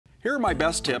Here are my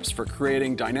best tips for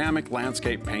creating dynamic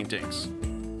landscape paintings.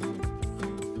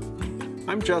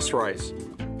 I'm Jess Rice.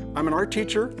 I'm an art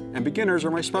teacher, and beginners are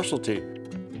my specialty.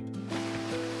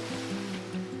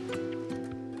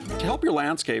 To help your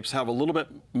landscapes have a little bit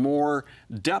more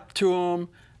depth to them,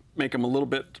 make them a little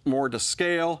bit more to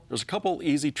scale, there's a couple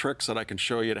easy tricks that I can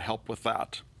show you to help with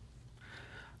that.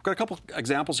 I've got a couple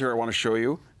examples here I want to show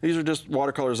you. These are just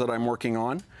watercolors that I'm working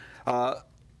on.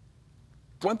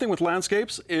 One thing with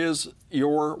landscapes is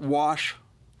your wash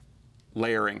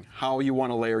layering, how you want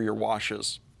to layer your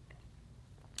washes.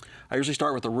 I usually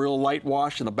start with a real light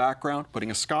wash in the background,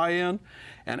 putting a sky in,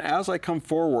 and as I come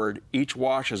forward, each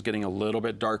wash is getting a little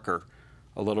bit darker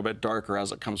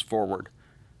as it comes forward.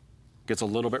 Gets a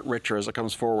little bit richer as it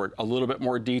comes forward, a little bit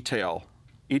more detail.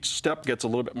 Each step gets a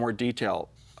little bit more detail.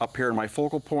 Up here in my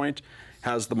focal point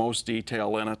has the most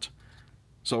detail in it.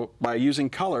 So by using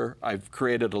color, I've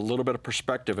created a little bit of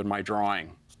perspective in my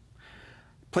drawing.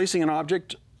 Placing an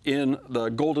object in the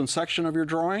golden section of your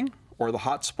drawing, or the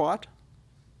hot spot,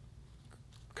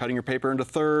 cutting your paper into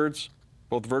thirds,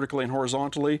 both vertically and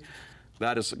horizontally,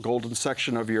 that is the golden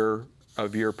section of your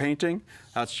painting.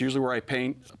 That's usually where I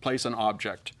place an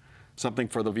object, something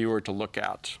for the viewer to look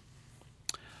at.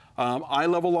 Eye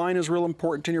level line is real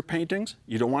important in your paintings.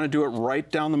 You don't want to do it right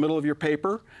down the middle of your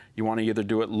paper. You want to either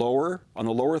do it lower, on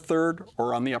the lower third,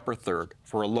 or on the upper third,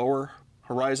 for a lower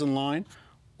horizon line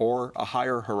or a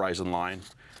higher horizon line.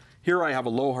 Here I have a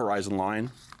low horizon line.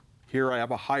 Here I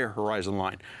have a higher horizon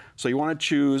line. So you want to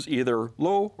choose either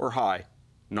low or high,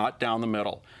 not down the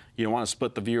middle. You don't want to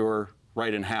split the viewer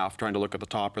right in half, trying to look at the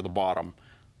top or the bottom.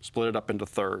 Split it up into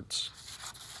thirds.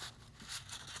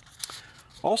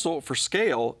 Also, for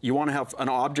scale, you want to have an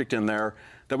object in there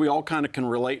that we all kind of can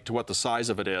relate to what the size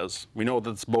of it is. We know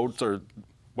that boats are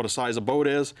what a size of boat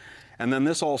is, and then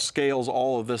this all scales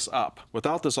all of this up.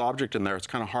 Without this object in there, it's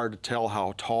kind of hard to tell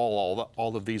how tall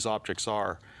all of these objects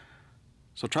are.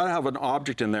 So try to have an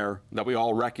object in there that we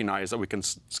all recognize, that we can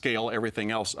scale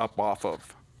everything else up off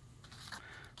of.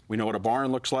 We know what a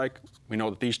barn looks like. We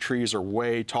know that these trees are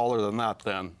way taller than that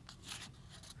then.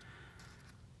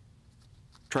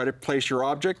 Try to place your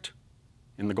object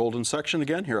in the golden section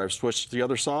again. Here I've switched to the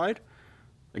other side.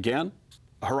 Again,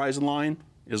 the horizon line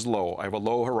is low. I have a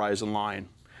low horizon line.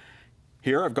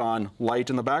 Here I've gone light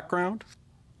in the background,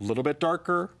 a little bit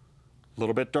darker, a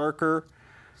little bit darker,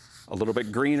 a little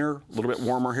bit greener, a little bit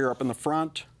warmer here up in the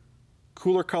front.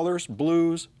 Cooler colors,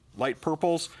 blues, light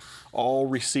purples, all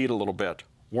recede a little bit.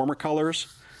 Warmer colors,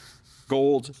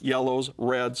 golds, yellows,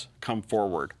 reds come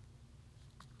forward.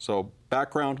 So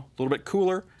background, a little bit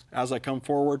cooler. As I come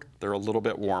forward, they're a little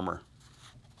bit warmer.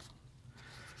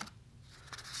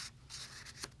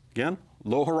 Again,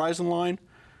 low horizon line,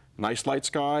 nice light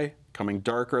sky, coming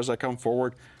darker as I come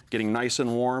forward, getting nice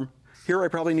and warm. Here I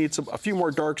probably need a few more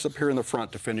darks up here in the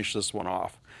front to finish this one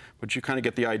off. But you kind of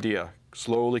get the idea.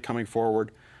 Slowly coming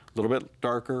forward, a little bit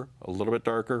darker, a little bit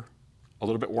darker, a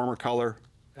little bit warmer color,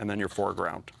 and then your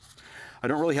foreground. I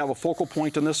don't really have a focal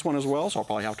point in this one as well, so I'll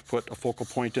probably have to put a focal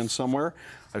point in somewhere.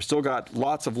 I've still got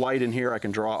lots of light in here. I can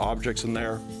draw objects in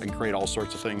there and create all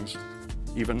sorts of things,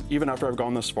 even after I've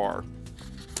gone this far.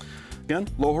 Again,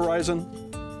 low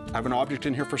horizon. I have an object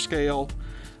in here for scale.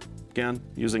 Again,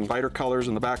 using lighter colors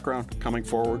in the background, coming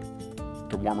forward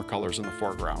to warmer colors in the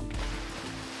foreground.